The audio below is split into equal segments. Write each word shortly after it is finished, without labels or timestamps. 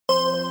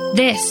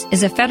This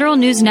is a Federal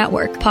News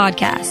Network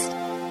podcast.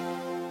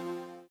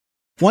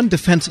 One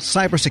defense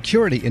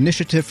cybersecurity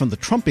initiative from the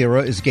Trump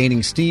era is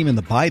gaining steam in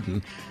the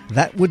Biden.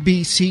 That would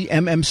be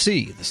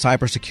CMMC, the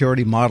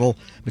Cybersecurity Model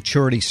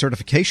Maturity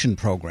Certification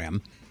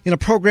Program. In a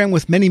program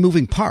with many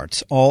moving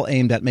parts, all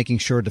aimed at making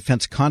sure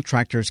defense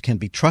contractors can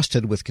be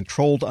trusted with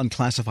controlled,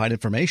 unclassified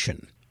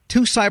information.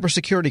 Two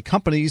cybersecurity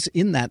companies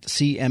in that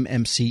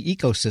CMMC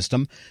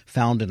ecosystem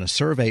found in a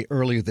survey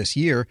earlier this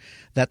year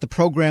that the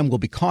program will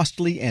be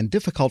costly and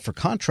difficult for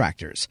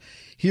contractors.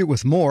 Here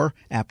with more,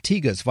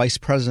 Aptega's Vice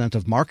President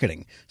of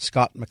Marketing,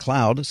 Scott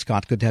McLeod.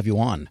 Scott, good to have you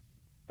on.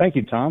 Thank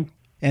you, Tom.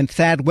 And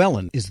Thad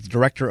Wellen is the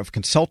Director of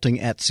Consulting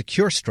at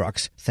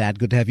SecureStrux. Thad,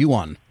 good to have you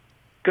on.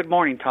 Good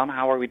morning, Tom.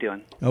 How are we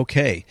doing?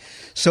 Okay.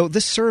 So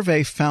this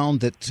survey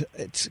found that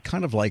it's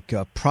kind of like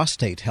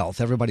prostate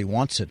health. Everybody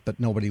wants it, but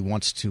nobody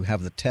wants to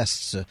have the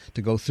tests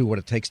to go through what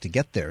it takes to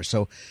get there.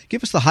 So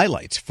give us the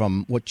highlights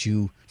from what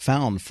you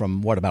found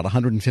from, about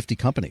 150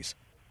 companies?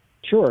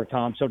 Sure,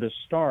 Tom. So to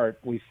start,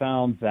 we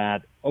found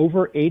that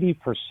over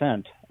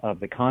 80%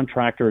 of the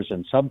contractors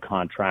and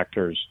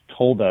subcontractors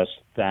told us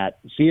that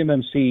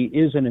CMMC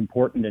is an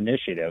important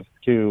initiative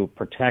to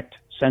protect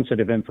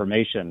sensitive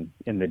information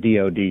in the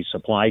DoD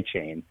supply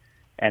chain.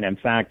 And in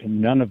fact,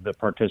 none of the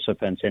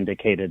participants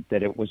indicated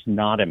that it was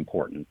not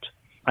important.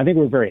 I think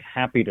we're very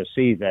happy to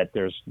see that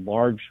there's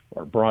large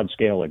or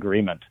broad-scale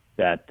agreement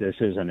that this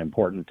is an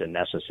important and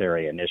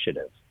necessary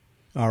initiative.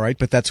 All right,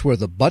 but that's where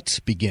the buts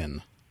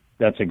begin.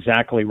 That's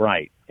exactly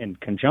right. In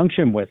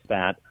conjunction with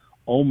that,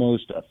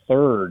 almost a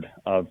third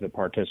of the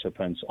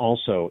participants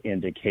also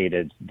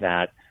indicated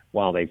that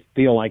while they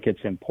feel like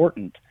it's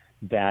important,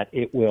 that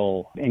it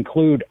will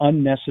include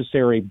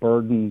unnecessary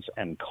burdens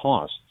and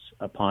costs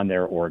upon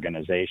their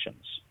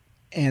organizations.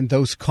 And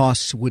those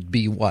costs would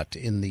be what?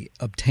 In the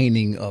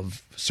obtaining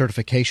of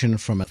certification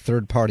from a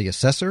third-party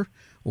assessor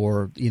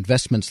or the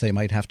investments they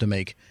might have to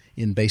make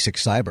in basic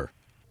cyber?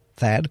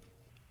 Thad?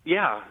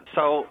 Yeah,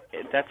 so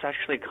that's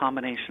actually a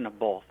combination of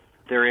both.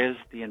 There is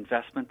the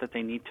investment that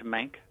they need to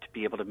make to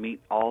be able to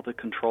meet all the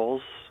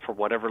controls for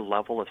whatever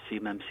level of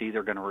CMMC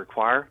they're going to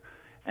require.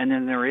 And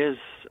then there is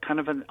kind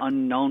of an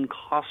unknown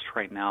cost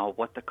right now,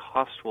 what the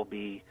cost will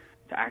be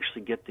to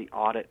actually get the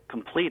audit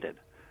completed.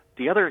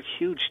 The other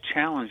huge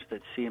challenge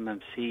that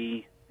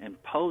CMMC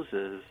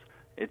imposes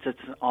is it's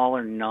an all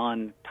or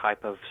none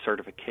type of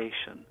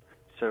certification.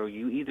 So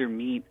you either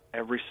meet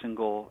every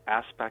single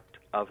aspect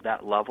of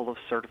that level of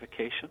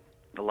certification,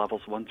 the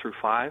levels 1 through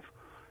 5,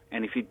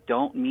 and if you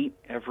don't meet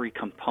every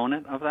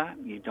component of that,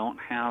 you don't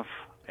have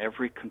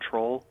every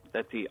control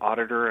that the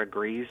auditor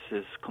agrees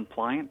is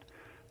compliant,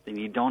 then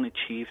you don't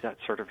achieve that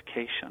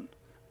certification.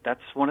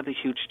 That's one of the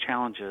huge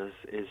challenges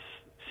is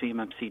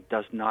CMMC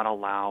does not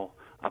allow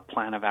a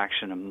plan of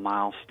action, a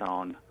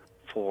milestone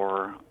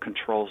for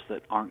controls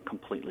that aren't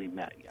completely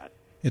met yet.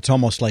 It's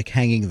almost like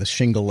hanging the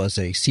shingle as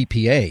a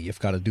CPA. You've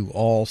got to do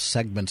all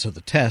segments of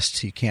the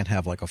test. You can't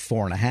have like a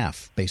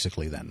 4.5,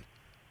 basically, then.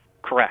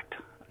 Correct.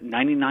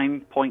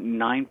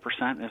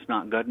 99.9% is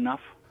not good enough,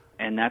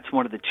 and that's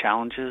one of the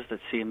challenges that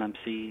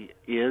CMMC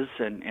is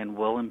and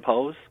will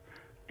impose,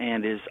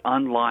 and is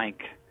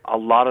unlike a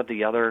lot of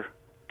the other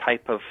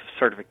type of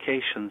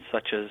certifications,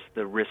 such as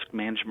the risk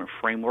management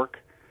framework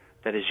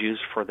that is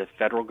used for the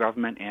federal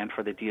government and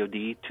for the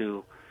DoD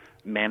to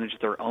manage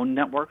their own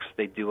networks.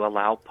 They do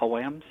allow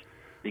POAMs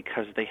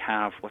because they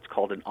have what's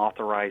called an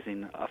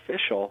authorizing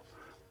official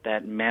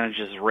that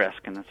manages risk,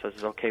 and it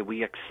says, okay,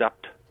 we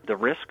accept the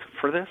risk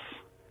for this.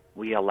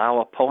 We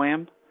allow a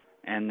POAM,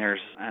 and there's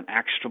an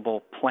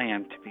actionable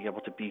plan to be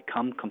able to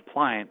become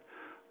compliant,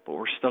 but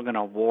we're still going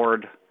to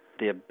award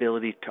the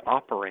ability to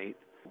operate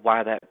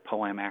while that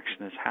POAM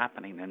action is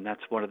happening. And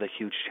that's one of the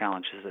huge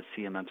challenges that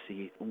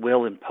CMMC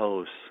will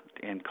impose,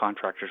 and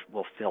contractors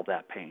will feel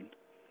that pain.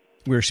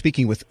 We're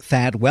speaking with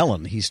Thad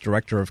Wellen. He's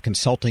Director of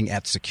Consulting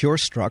at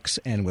SecureStrux,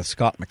 and with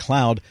Scott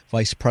McLeod,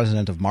 Vice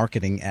President of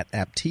Marketing at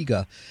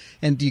Aptega.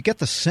 And do you get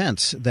the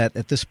sense that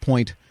at this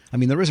point,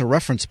 there is a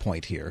reference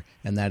point here,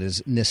 and that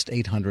is NIST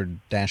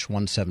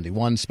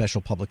 800-171,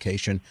 special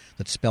publication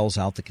that spells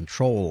out the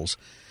controls.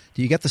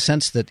 Do you get the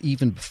sense that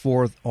even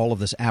before all of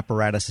this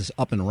apparatus is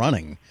up and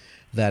running,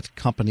 that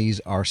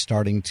companies are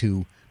starting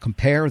to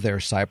compare their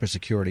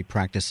cybersecurity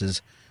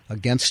practices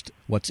against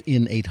what's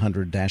in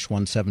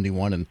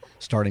 800-171 and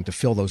starting to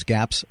fill those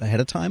gaps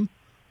ahead of time?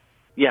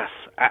 Yes,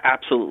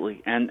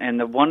 absolutely.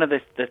 And one of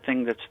the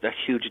thing that's the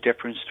huge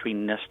difference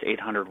between NIST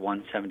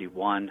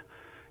 800-171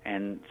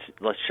 and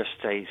let's just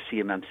say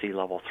CMMC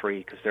Level 3,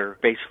 because they're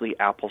basically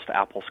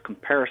apples-to-apples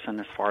comparison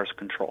as far as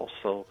controls.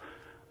 So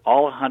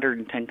all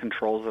 110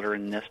 controls that are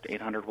in NIST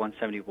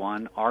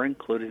 800-171 are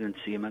included in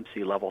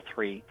CMMC Level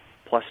 3,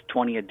 plus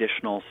 20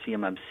 additional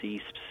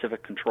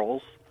CMMC-specific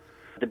controls.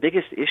 The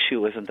biggest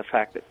issue isn't the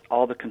fact that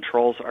all the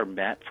controls are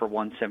met for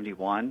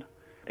 171.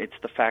 It's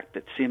the fact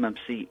that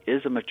CMMC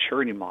is a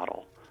maturity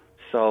model.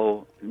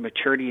 So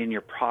maturity in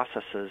your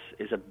processes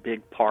is a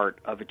big part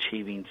of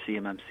achieving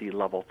CMMC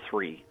Level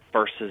 3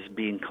 versus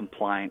being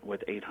compliant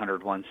with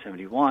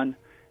 800-171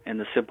 And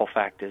the simple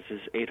fact is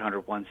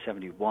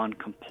 800-171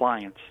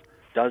 compliance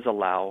does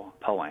allow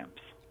POAMs.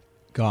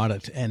 Got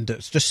it. And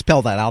just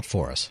spell that out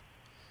for us.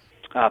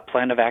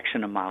 Plan of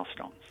action and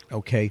milestones.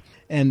 Okay.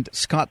 And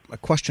Scott, a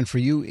question for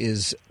you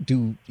is,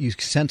 do you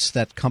sense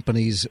that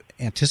companies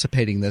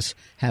anticipating this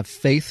have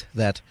faith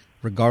that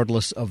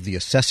regardless of the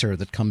assessor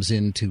that comes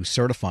in to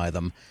certify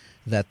them,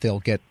 that they'll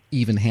get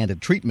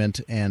even-handed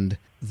treatment and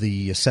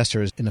the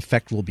assessors, in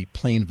effect, will be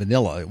plain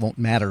vanilla? It won't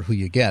matter who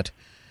you get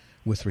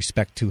with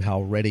respect to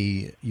how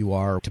ready you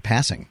are to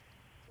passing.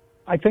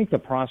 I think the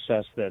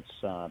process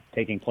that's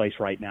taking place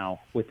right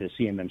now with the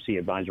CMMC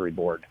Advisory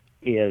Board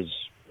is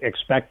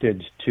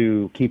expected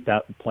to keep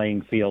that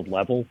playing field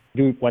level,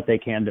 do what they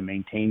can to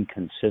maintain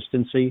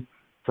consistency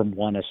from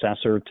one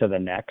assessor to the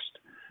next.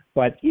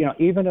 But,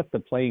 even if the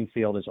playing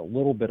field is a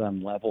little bit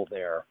unlevel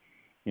there,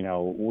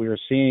 we're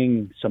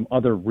seeing some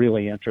other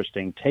really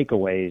interesting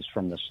takeaways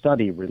from the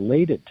study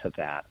related to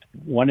that.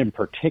 One in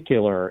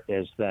particular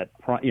is that,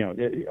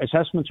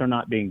 assessments are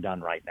not being done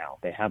right now.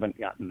 They haven't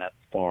gotten that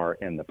far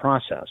in the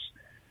process.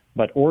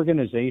 But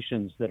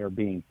organizations that are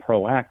being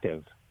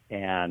proactive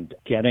and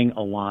getting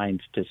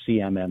aligned to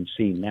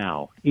CMMC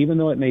now, even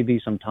though it may be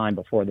some time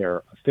before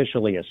they're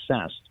officially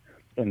assessed,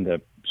 in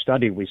the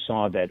study we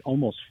saw that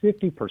almost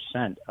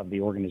 50% of the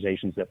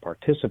organizations that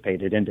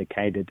participated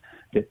indicated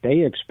that they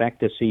expect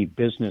to see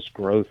business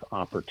growth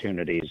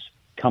opportunities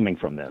coming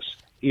from this.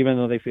 Even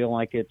though they feel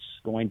like it's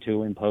going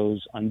to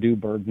impose undue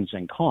burdens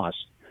and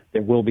costs,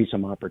 there will be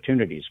some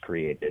opportunities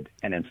created.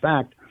 And in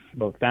fact,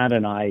 both Thad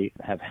and I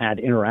have had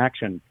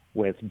interaction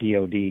with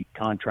DoD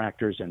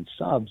contractors and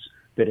subs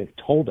that have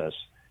told us.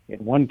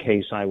 In one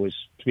case, I was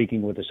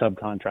speaking with a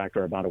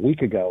subcontractor about a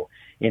week ago,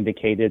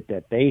 indicated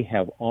that they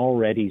have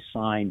already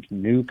signed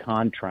new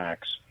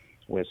contracts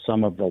with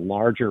some of the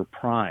larger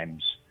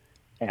primes,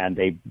 and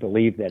they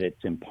believe that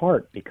it's in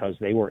part because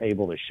they were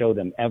able to show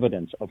them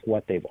evidence of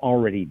what they've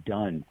already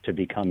done to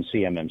become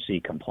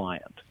CMMC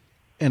compliant.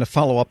 And a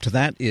follow-up to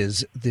that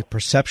is the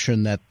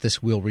perception that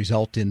this will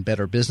result in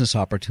better business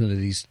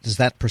opportunities. Does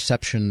that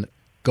perception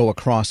go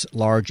across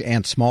large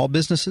and small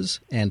businesses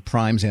and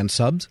primes and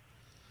subs?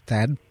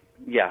 Thad?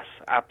 Yes,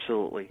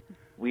 absolutely.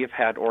 We have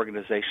had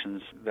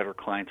organizations that are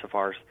clients of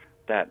ours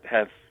that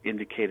have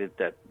indicated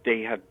that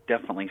they have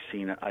definitely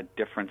seen a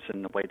difference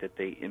in the way that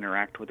they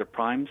interact with their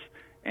primes.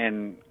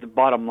 And the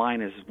bottom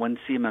line is when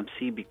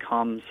CMMC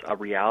becomes a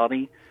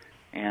reality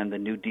and the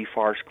new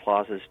DFARS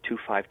clauses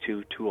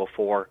 252,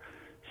 204,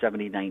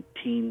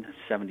 7019,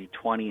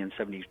 7020, and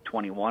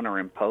 7021 are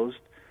imposed,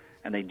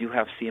 and they do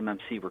have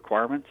CMMC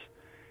requirements,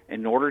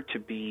 in order to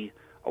be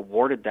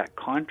awarded that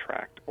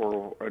contract,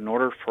 or in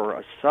order for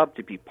a sub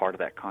to be part of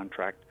that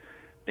contract,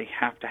 they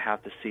have to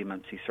have the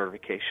CMMC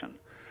certification.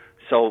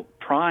 So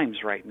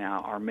primes right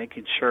now are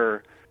making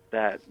sure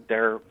that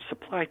their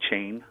supply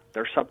chain,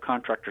 their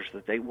subcontractors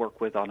that they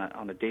work with on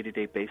a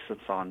day-to-day basis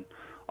on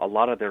a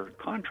lot of their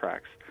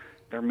contracts,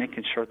 they're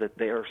making sure that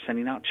they are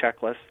sending out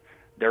checklists,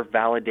 they're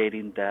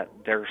validating that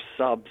their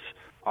subs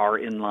are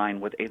in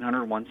line with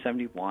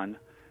 800-171,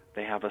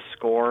 they have a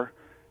score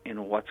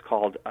in what's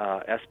called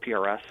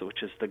SPRS,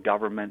 which is the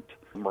government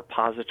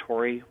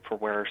repository for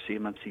where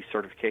CMMC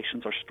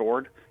certifications are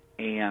stored,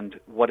 and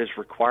what is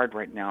required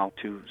right now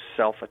to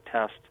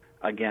self-attest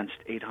against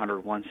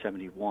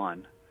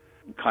 800-171.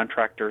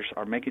 Contractors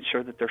are making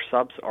sure that their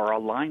subs are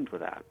aligned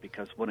with that,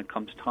 because when it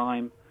comes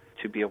time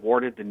to be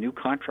awarded the new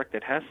contract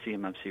that has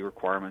CMMC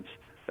requirements,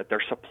 that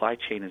their supply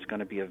chain is going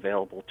to be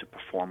available to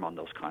perform on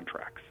those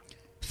contracts.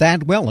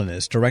 Thad Wellen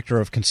is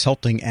Director of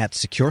Consulting at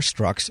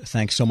SecureStrux.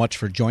 Thanks so much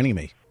for joining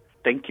me.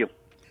 Thank you.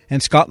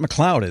 And Scott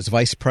McLeod is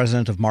Vice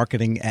President of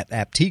Marketing at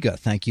Aptega.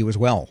 Thank you as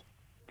well.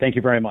 Thank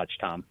you very much,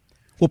 Tom.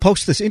 We'll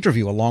post this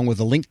interview along with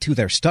a link to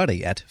their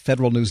study at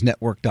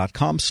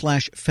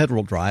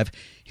federalnewsnetwork.com/Federal Drive.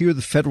 Hear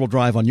the Federal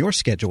Drive on your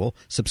schedule.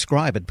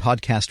 Subscribe at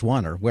Podcast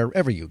One or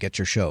wherever you get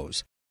your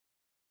shows.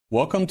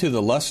 Welcome to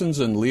the Lessons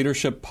in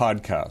Leadership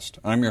podcast.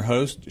 I'm your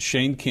host,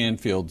 Shane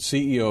Canfield,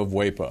 CEO of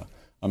WEPA.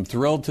 I'm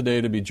thrilled today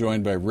to be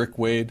joined by Rick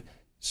Wade,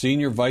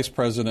 Senior Vice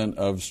President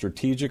of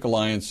Strategic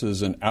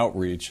Alliances and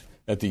Outreach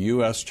at the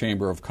U.S.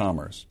 Chamber of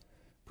Commerce.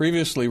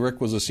 Previously,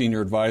 Rick was a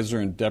Senior Advisor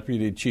and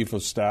Deputy Chief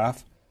of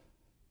Staff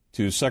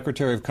to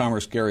Secretary of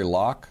Commerce Gary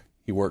Locke.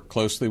 He worked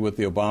closely with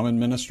the Obama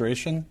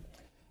administration,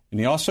 and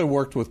he also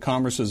worked with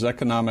Commerce's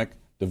Economic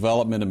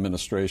Development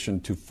Administration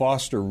to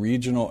foster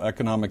regional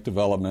economic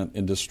development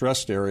in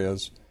distressed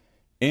areas,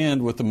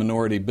 and with the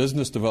Minority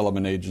Business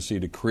Development Agency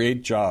to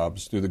create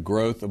jobs through the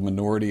growth of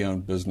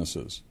minority-owned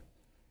businesses.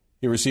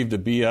 He received a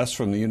BS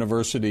from the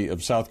University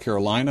of South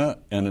Carolina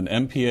and an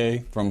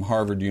MPA from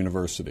Harvard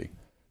University.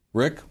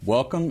 Rick,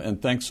 welcome,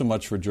 and thanks so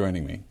much for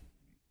joining me.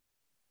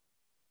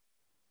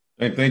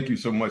 And thank you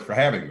so much for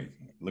having me.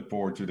 Look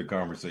forward to the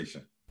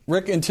conversation.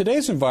 Rick, in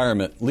today's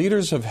environment,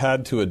 leaders have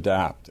had to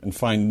adapt and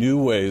find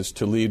new ways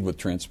to lead with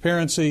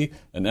transparency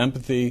and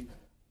empathy.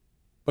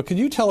 But can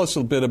you tell us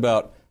a bit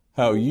about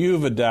how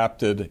you've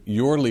adapted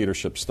your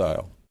leadership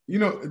style? You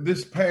know,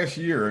 this past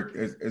year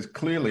has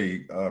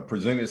clearly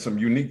presented some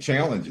unique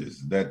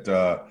challenges that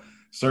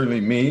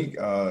certainly me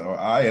or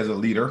I as a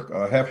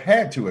leader have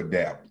had to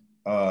adapt.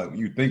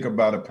 You think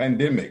about a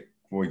pandemic,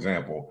 for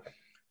example,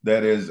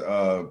 that has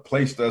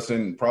placed us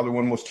in probably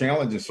one of the most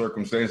challenging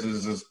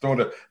circumstances is sort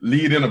of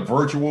lead in a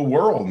virtual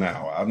world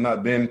now. I've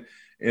not been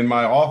in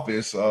my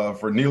office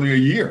for nearly a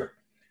year.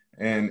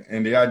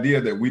 And the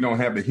idea that we don't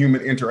have the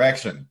human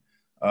interaction,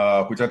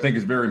 which I think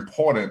is very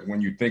important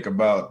when you think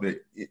about the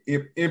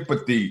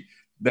empathy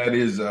that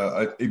is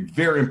a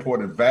very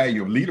important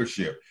value of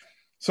leadership.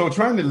 So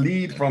trying to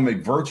lead from a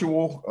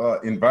virtual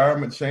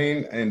environment,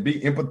 Shane, and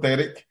be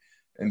empathetic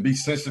and be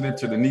sensitive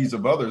to the needs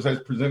of others has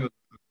presented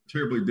a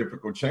terribly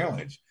difficult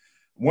challenge.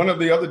 One of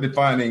the other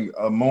defining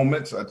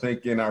moments, I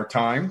think, in our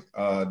time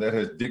that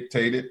has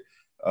dictated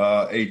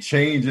a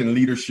change in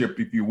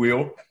leadership, if you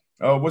will,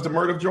 was the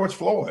murder of George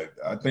Floyd.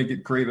 I think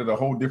it created a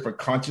whole different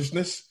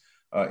consciousness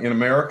in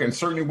America and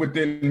certainly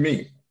within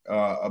me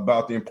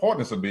about the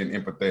importance of being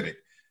empathetic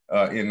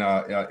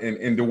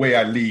in the way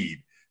I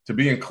lead, to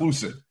be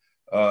inclusive,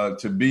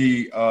 to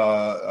be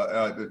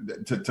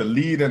to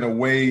lead in a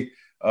way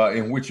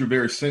in which you're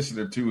very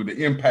sensitive to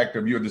the impact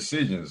of your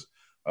decisions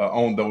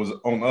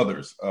on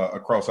others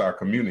across our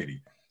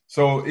community.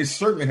 So it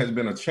certainly has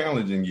been a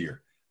challenging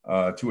year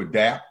to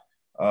adapt,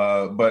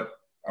 but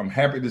I'm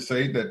happy to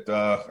say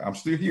that I'm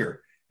still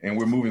here and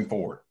we're moving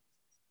forward.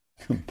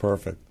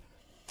 Perfect.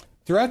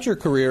 Throughout your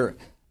career,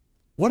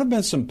 what have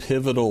been some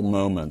pivotal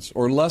moments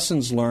or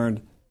lessons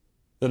learned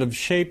that have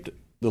shaped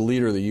the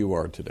leader that you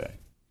are today?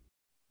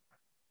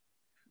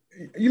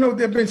 You know,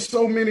 there have been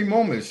so many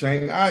moments,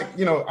 Shane.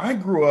 I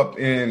grew up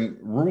in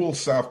rural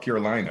South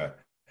Carolina.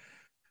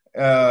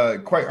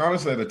 Quite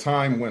honestly, at a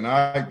time when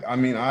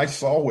I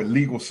saw what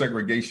legal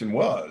segregation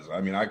was.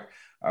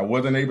 I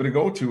wasn't able to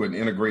go to an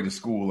integrated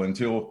school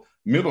until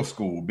middle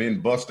school,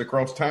 being bused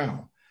across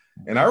town.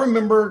 And I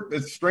remember,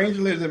 as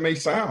strangely as it may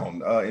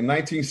sound, in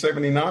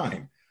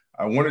 1979,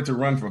 I wanted to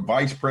run for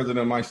vice president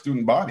of my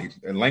student body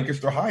at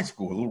Lancaster High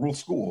School, a little rural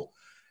school.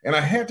 And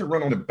I had to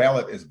run on the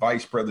ballot as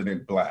vice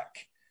president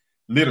black,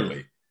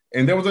 literally.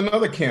 And there was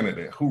another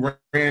candidate who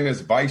ran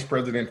as vice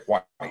president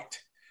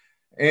white.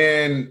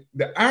 And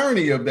the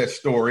irony of that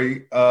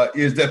story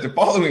is that the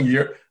following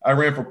year, I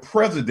ran for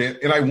president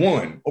and I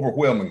won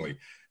overwhelmingly.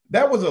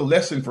 That was a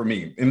lesson for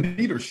me in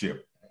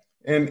leadership.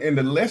 And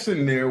the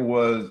lesson there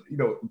was,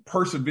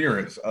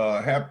 perseverance,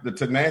 have the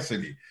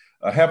tenacity,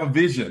 have a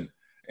vision,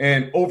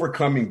 and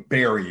overcoming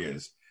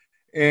barriers.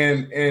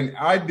 And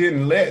I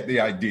didn't let the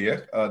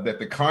idea that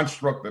the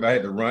construct that I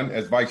had to run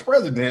as vice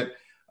president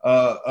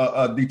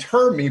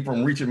deter me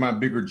from reaching my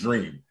bigger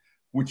dream,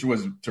 which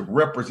was to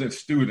represent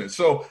students.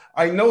 So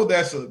I know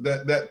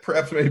that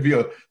perhaps may be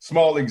a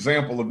small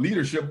example of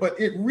leadership, but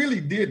it really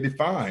did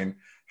define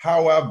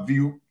how I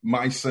view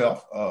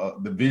myself,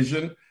 the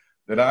vision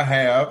that I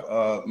have,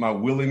 my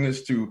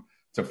willingness to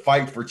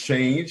fight for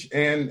change.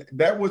 And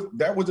that was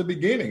the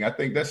beginning. I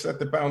think that set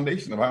the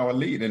foundation of how I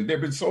lead. And there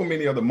have been so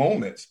many other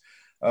moments.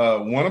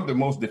 One of the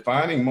most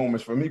defining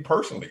moments for me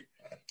personally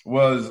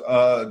was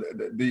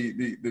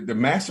the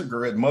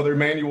massacre at Mother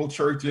Emanuel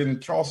Church in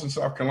Charleston,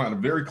 South Carolina. A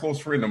very close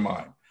friend of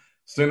mine,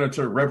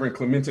 Senator Reverend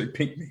Clemente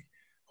Pinckney,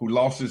 who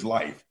lost his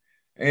life.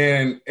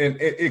 And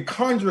it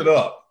conjured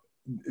up,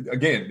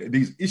 again,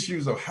 these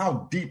issues of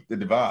how deep the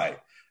divide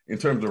in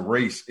terms of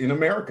race in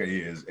America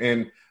is.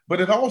 But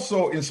it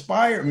also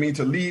inspired me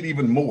to lead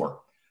even more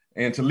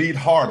and to lead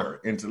harder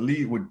and to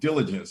lead with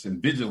diligence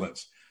and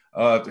vigilance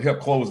to help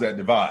close that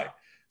divide.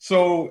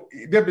 So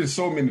there have been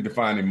so many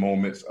defining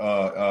moments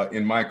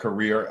in my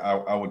career.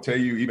 I will tell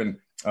you, even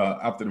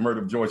after the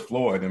murder of George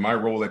Floyd and my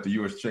role at the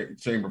U.S.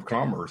 Chamber of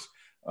Commerce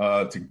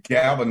to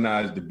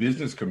galvanize the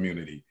business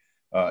community,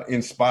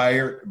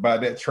 inspired by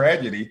that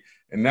tragedy.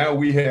 And now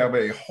we have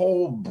a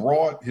whole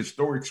broad,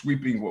 historic,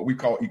 sweeping, what we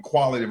call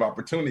equality of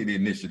opportunity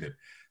initiative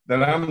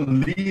that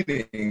I'm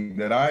leading,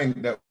 that I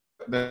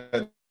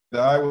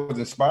was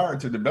inspired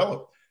to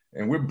develop.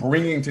 And we're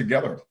bringing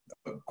together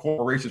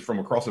corporations from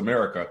across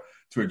America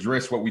to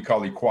address what we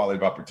call equality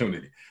of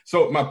opportunity.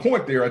 So my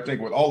point there, I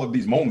think, with all of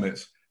these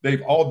moments,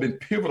 they've all been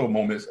pivotal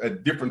moments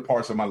at different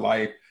parts of my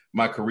life,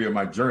 my career,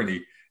 my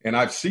journey. And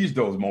I've seized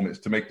those moments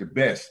to make the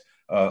best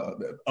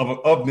of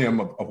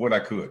what I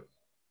could.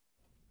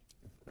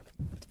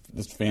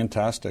 That's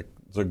fantastic.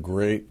 It's a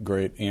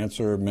great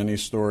answer. Many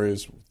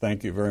stories.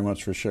 Thank you very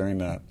much for sharing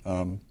that.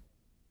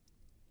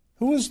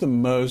 Who is the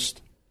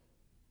most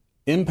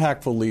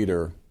impactful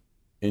leader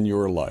in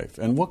your life,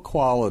 and what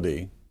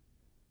quality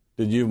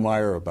did you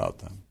admire about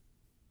them?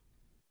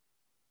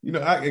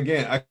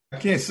 I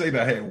can't say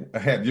that I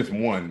had just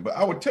one, but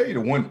I would tell you the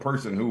one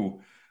person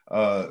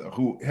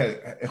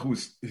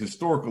whose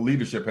historical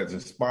leadership has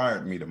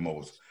inspired me the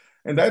most,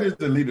 and that is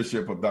the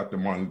leadership of Dr.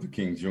 Martin Luther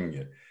King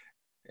Jr.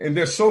 And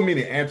there's so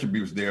many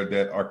attributes there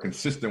that are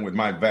consistent with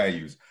my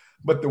values.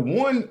 But the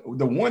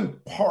one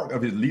part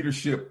of his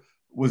leadership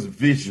was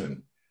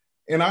vision.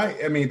 And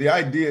I mean, the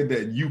idea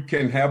that you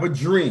can have a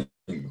dream,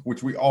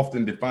 which we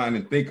often define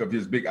and think of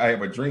his big "I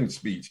have a dream"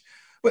 speech.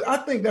 But I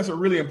think that's a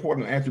really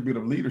important attribute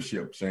of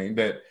leadership, Shane,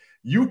 that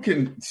you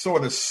can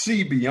sort of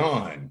see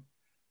beyond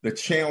the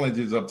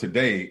challenges of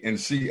today and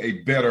see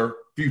a better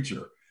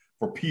future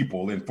for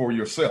people and for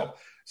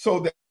yourself.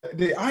 So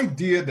the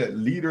idea that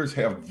leaders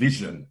have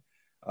vision,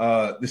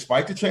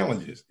 despite the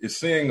challenges, is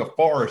seeing a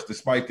forest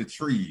despite the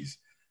trees,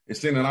 it's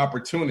seeing an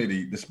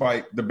opportunity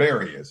despite the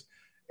barriers.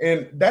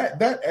 And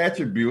that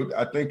attribute,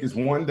 I think, is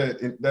one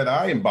that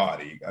I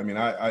embody. I mean,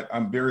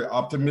 I'm very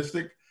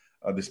optimistic,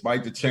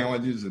 despite the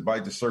challenges,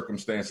 despite the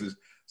circumstances.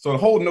 So the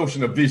whole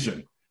notion of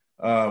vision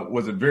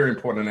was a very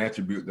important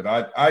attribute that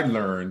I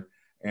learned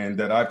and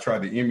that I've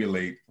tried to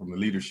emulate from the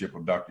leadership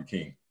of Dr.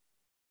 King.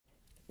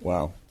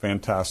 Wow,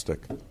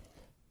 fantastic.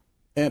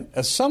 And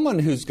as someone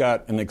who's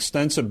got an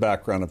extensive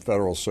background in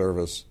federal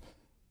service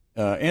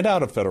and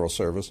out of federal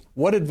service,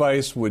 what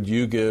advice would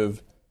you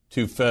give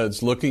to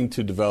feds looking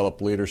to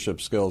develop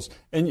leadership skills?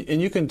 And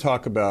you can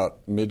talk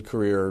about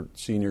mid-career,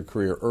 senior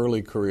career,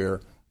 early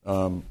career.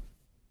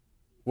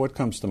 What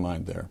comes to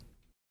mind there?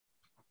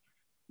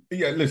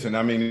 Yeah, listen,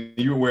 I mean,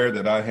 you're aware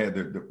that I had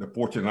the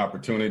fortunate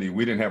opportunity.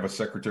 We didn't have a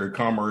Secretary of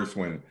Commerce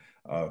when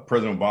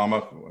President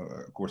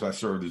Obama, of course, I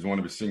served as one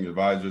of his senior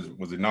advisors,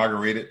 was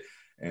inaugurated.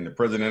 And the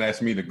president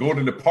asked me to go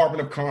to the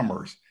Department of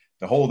Commerce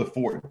to hold the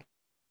fort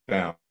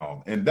down.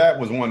 And that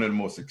was one of the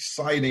most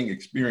exciting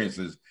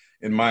experiences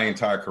in my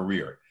entire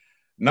career,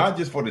 not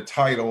just for the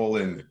title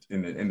and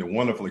the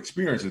wonderful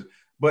experiences,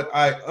 but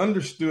I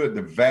understood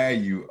the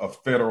value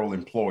of federal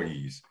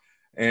employees.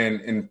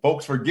 And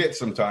folks forget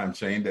sometimes,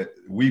 Shane, that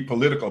we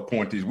political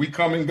appointees, we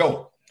come and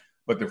go.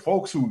 But the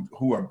folks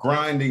who are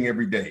grinding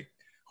every day,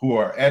 who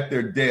are at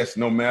their desk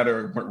no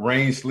matter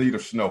rain, sleet, or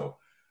snow,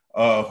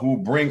 who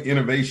bring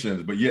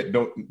innovations, but yet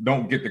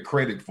don't get the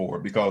credit for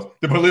it because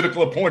the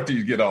political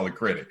appointees get all the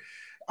credit.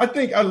 I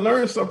think I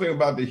learned something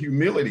about the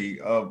humility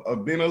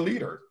of being a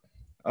leader.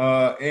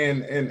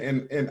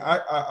 And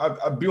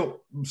I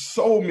built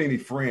so many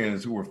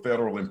friends who were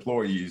federal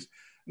employees,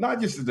 not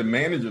just at the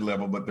manager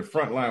level, but the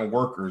frontline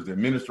workers, the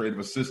administrative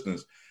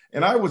assistants.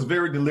 And I was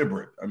very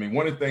deliberate. I mean,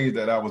 one of the things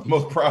that I was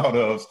most proud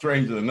of,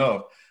 strangely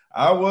enough,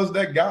 I was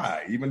that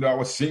guy, even though I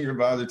was senior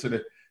advisor to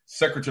the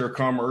Secretary of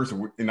Commerce,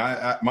 and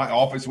my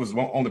office was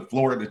on the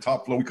floor, at the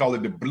top floor. We call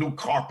it the blue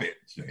carpet,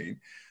 Shane.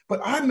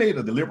 But I made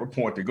a deliberate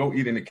point to go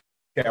eat in the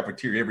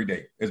cafeteria every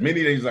day, as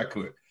many days as I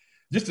could,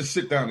 just to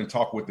sit down and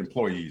talk with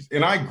employees.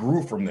 And I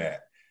grew from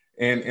that.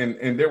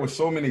 And there were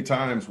so many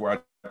times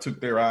where I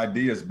took their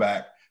ideas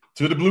back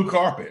to the blue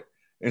carpet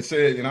and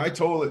said, and I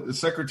told the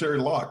Secretary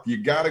Locke,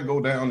 you got to go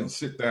down and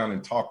sit down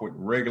and talk with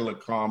regular,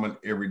 common,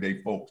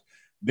 everyday folks.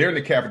 They're in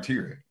the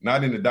cafeteria,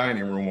 not in the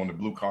dining room on the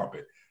blue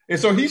carpet. And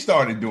so he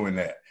started doing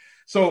that.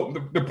 So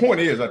the point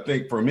is, I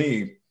think for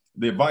me,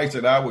 the advice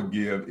that I would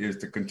give is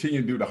to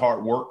continue to do the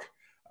hard work.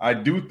 I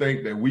do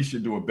think that we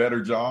should do a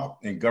better job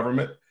in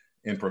government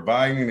in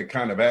providing the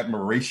kind of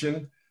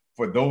admiration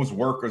for those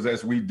workers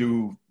as we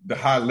do the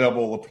high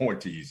level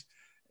appointees.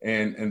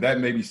 And that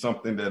may be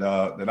something that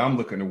I'm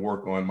looking to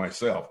work on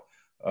myself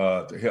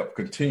to help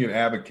continue to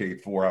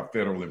advocate for our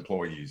federal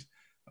employees.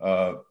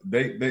 Those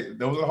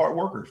are hard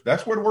workers.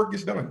 That's where the work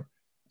gets done.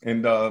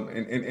 And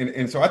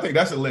so I think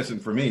that's a lesson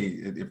for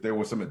me. If there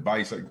was some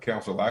advice and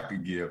counsel I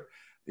could give,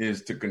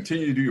 is to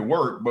continue to do your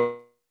work, but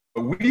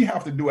we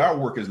have to do our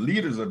work as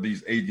leaders of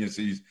these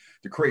agencies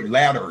to create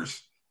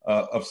ladders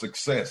of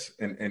success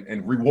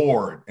and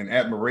reward and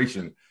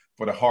admiration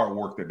for the hard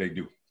work that they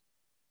do.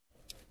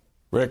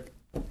 Rick,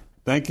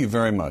 thank you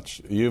very much.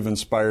 You've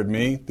inspired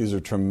me. These are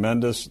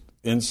tremendous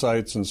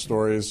insights and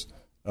stories.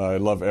 I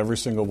love every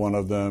single one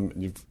of them.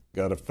 You've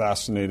got a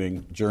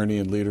fascinating journey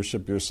in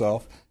leadership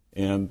yourself.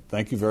 And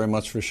thank you very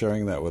much for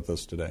sharing that with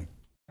us today.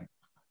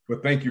 Well,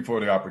 thank you for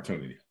the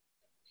opportunity.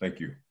 Thank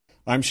you.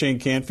 I'm Shane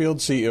Canfield,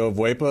 CEO of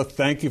WEPA.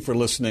 Thank you for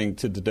listening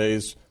to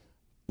today's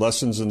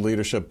Lessons in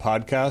Leadership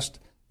podcast.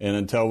 And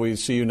until we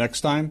see you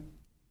next time,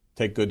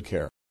 take good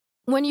care.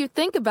 When you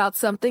think about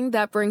something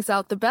that brings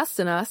out the best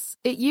in us,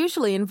 it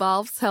usually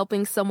involves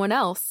helping someone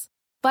else.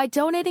 By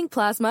donating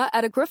plasma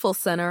at a Grifols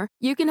Center,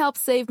 you can help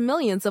save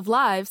millions of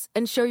lives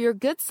and show your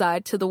good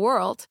side to the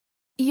world.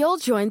 You'll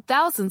join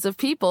thousands of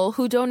people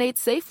who donate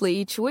safely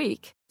each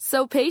week,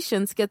 so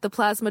patients get the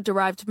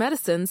plasma-derived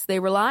medicines they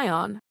rely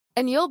on.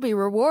 And you'll be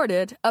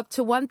rewarded up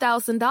to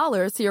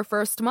 $1,000 your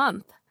first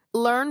month.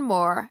 Learn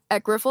more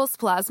at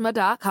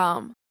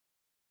GrifolsPlasma.com.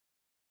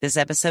 This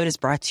episode is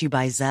brought to you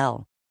by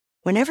Zelle.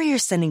 Whenever you're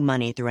sending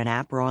money through an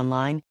app or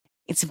online,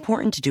 it's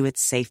important to do it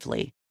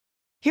safely.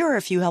 Here are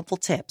a few helpful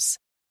tips.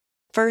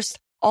 First,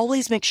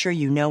 always make sure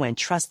you know and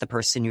trust the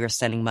person you are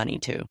sending money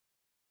to.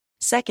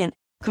 Second,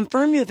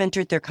 confirm you have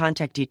entered their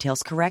contact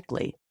details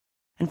correctly.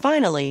 And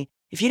finally,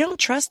 if you don't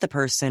trust the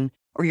person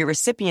or your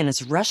recipient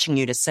is rushing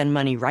you to send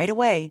money right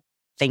away,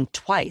 think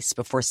twice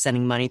before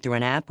sending money through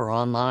an app or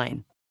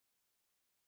online.